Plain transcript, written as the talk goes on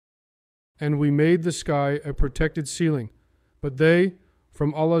and we made the sky a protected ceiling. But they,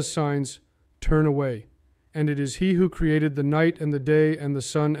 from Allah's signs, turn away. And it is He who created the night and the day and the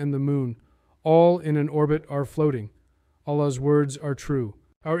sun and the moon. All in an orbit are floating. Allah's words are true.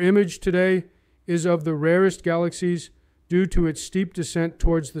 Our image today is of the rarest galaxies due to its steep descent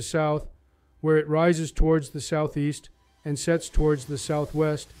towards the south, where it rises towards the southeast and sets towards the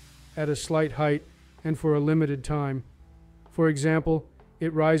southwest at a slight height and for a limited time. For example,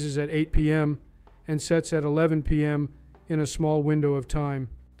 it rises at 8 p.m. and sets at 11 p.m. in a small window of time.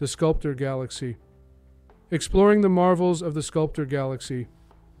 The Sculptor Galaxy. Exploring the marvels of the Sculptor Galaxy.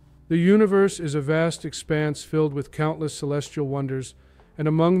 The universe is a vast expanse filled with countless celestial wonders, and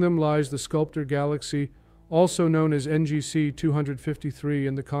among them lies the Sculptor Galaxy, also known as NGC 253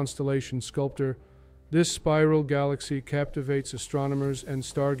 in the constellation Sculptor. This spiral galaxy captivates astronomers and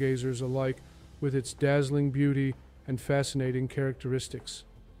stargazers alike with its dazzling beauty and fascinating characteristics.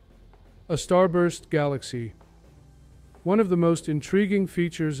 A starburst galaxy. One of the most intriguing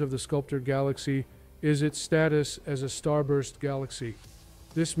features of the Sculptor Galaxy is its status as a starburst galaxy.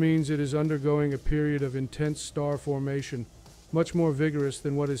 This means it is undergoing a period of intense star formation, much more vigorous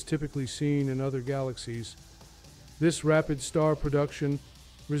than what is typically seen in other galaxies. This rapid star production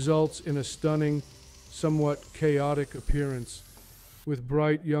results in a stunning, somewhat chaotic appearance, with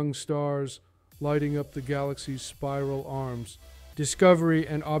bright young stars lighting up the galaxy's spiral arms. Discovery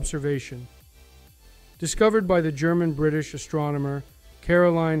and observation. Discovered by the German-British astronomer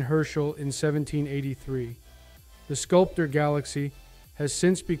Caroline Herschel in 1783, the Sculptor Galaxy has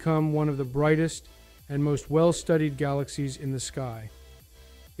since become one of the brightest and most well-studied galaxies in the sky.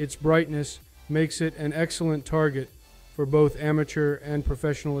 Its brightness makes it an excellent target for both amateur and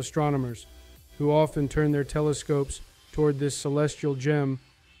professional astronomers, who often turn their telescopes toward this celestial gem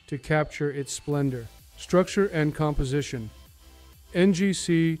to capture its splendor. Structure and composition.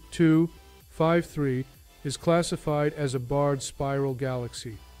 NGC 253 is classified as a barred spiral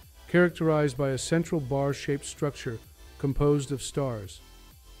galaxy, characterized by a central bar-shaped structure composed of stars.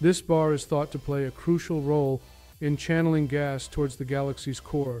 This bar is thought to play a crucial role in channeling gas towards the galaxy's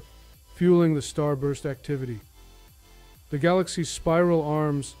core, fueling the starburst activity. The galaxy's spiral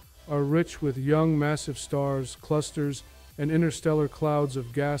arms are rich with young massive stars, clusters, and interstellar clouds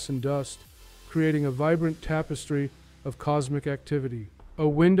of gas and dust, creating a vibrant tapestry of cosmic activity. A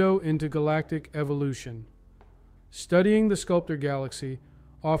window into galactic evolution. Studying the Sculptor Galaxy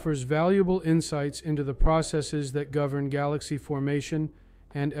offers valuable insights into the processes that govern galaxy formation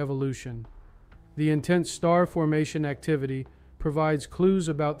and evolution. The intense star formation activity provides clues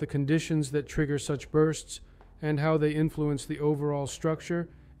about the conditions that trigger such bursts and how they influence the overall structure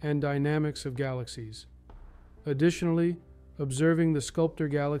and dynamics of galaxies. Additionally, observing the Sculptor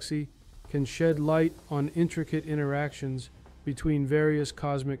Galaxy can shed light on intricate interactions between various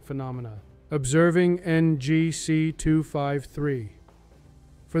cosmic phenomena. Observing NGC 253.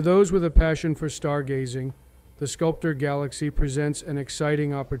 For those with a passion for stargazing, the Sculptor Galaxy presents an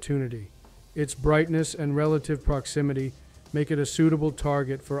exciting opportunity. Its brightness and relative proximity make it a suitable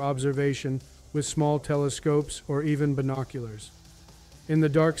target for observation with small telescopes or even binoculars. In the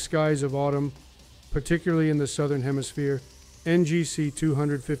dark skies of autumn, particularly in the southern hemisphere, NGC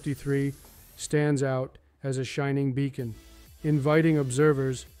 253 stands out as a shining beacon, inviting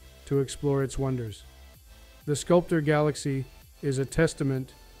observers to explore its wonders. The Sculptor Galaxy is a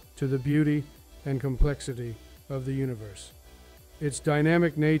testament to the beauty and complexity of the universe. Its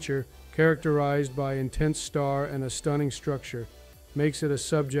dynamic nature, characterized by intense star and a stunning structure, makes it a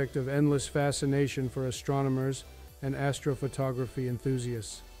subject of endless fascination for astronomers and astrophotography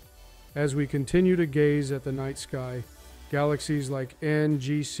enthusiasts. As we continue to gaze at the night sky, galaxies like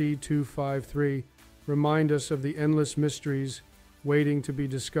NGC 253 remind us of the endless mysteries waiting to be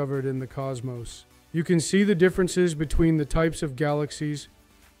discovered in the cosmos. You can see the differences between the types of galaxies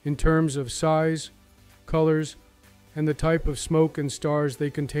in terms of size, colors, and the type of smoke and stars they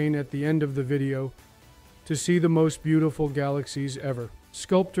contain at the end of the video to see the most beautiful galaxies ever.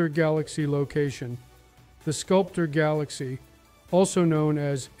 Sculptor Galaxy location. The Sculptor Galaxy, also known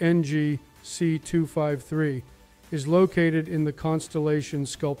as NGC 253, is located in the constellation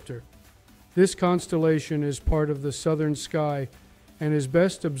Sculptor. This constellation is part of the southern sky and is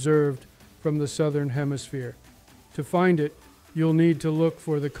best observed from the southern hemisphere. To find it, you'll need to look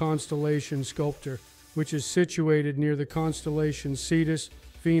for the constellation Sculptor, which is situated near the constellations Cetus,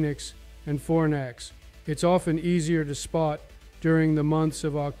 Phoenix, and Fornax. It's often easier to spot during the months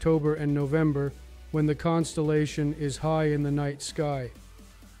of October and November when the constellation is high in the night sky.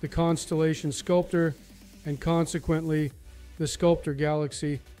 The constellation Sculptor, and consequently the Sculptor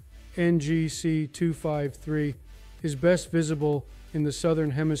Galaxy, NGC 253, is best visible in the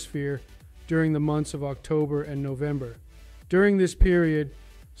southern hemisphere during the months of October and November. During this period,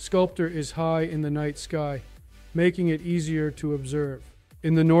 Sculptor is high in the night sky, making it easier to observe.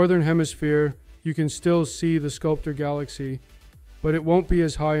 In the northern hemisphere, you can still see the Sculptor galaxy, but it won't be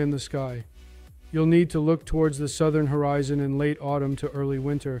as high in the sky. You'll need to look towards the southern horizon in late autumn to early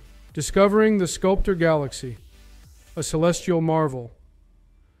winter. Discovering the Sculptor galaxy, a celestial marvel.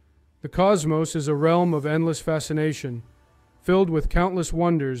 The cosmos is a realm of endless fascination, filled with countless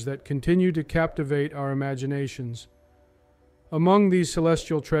wonders that continue to captivate our imaginations. Among these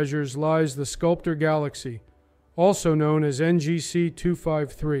celestial treasures lies the Sculptor galaxy, also known as NGC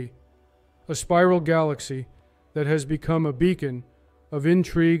 253, a spiral galaxy that has become a beacon of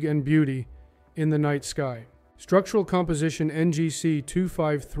intrigue and beauty in the night sky. Structural composition NGC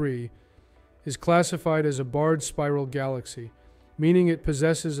 253 is classified as a barred spiral galaxy, meaning it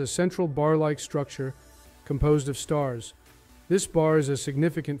possesses a central bar-like structure composed of stars. This bar is a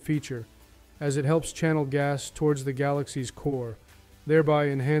significant feature, as it helps channel gas towards the galaxy's core, thereby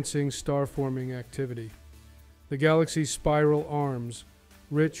enhancing star-forming activity. The galaxy's spiral arms,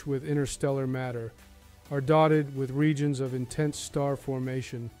 rich with interstellar matter, are dotted with regions of intense star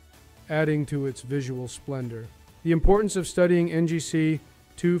formation, adding to its visual splendor. The importance of studying NGC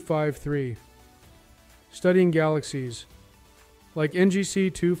 253. Studying galaxies, like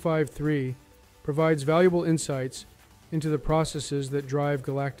NGC 253, provides valuable insights into the processes that drive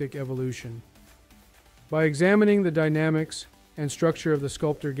galactic evolution. By examining the dynamics and structure of the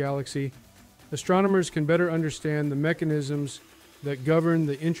Sculptor galaxy, astronomers can better understand the mechanisms that govern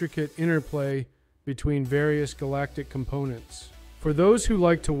the intricate interplay between various galactic components. For those who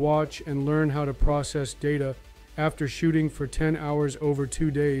like to watch and learn how to process data after shooting for 10 hours over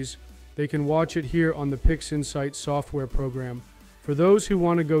 2 days, they can watch it here on the PixInsight software program. For those who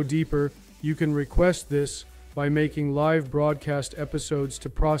want to go deeper, you can request this by making live broadcast episodes to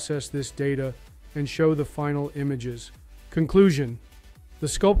process this data and show the final images. Conclusion: the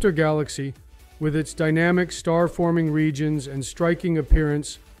Sculptor galaxy, with its dynamic star-forming regions and striking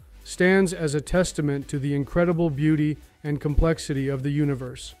appearance, stands as a testament to the incredible beauty and complexity of the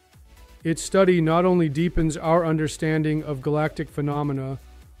universe. Its study not only deepens our understanding of galactic phenomena,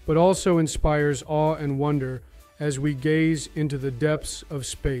 but also inspires awe and wonder as we gaze into the depths of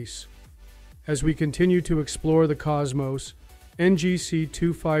space. As we continue to explore the cosmos, NGC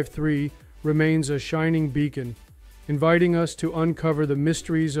 253 remains a shining beacon, inviting us to uncover the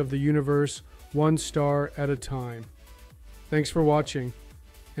mysteries of the universe one star at a time. Thanks for watching,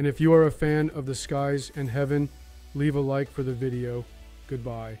 and if you are a fan of the skies and heaven, leave a like for the video.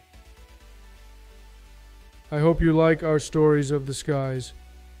 Goodbye. I hope you like our stories of the skies.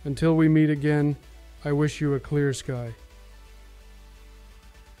 Until we meet again, I wish you a clear sky.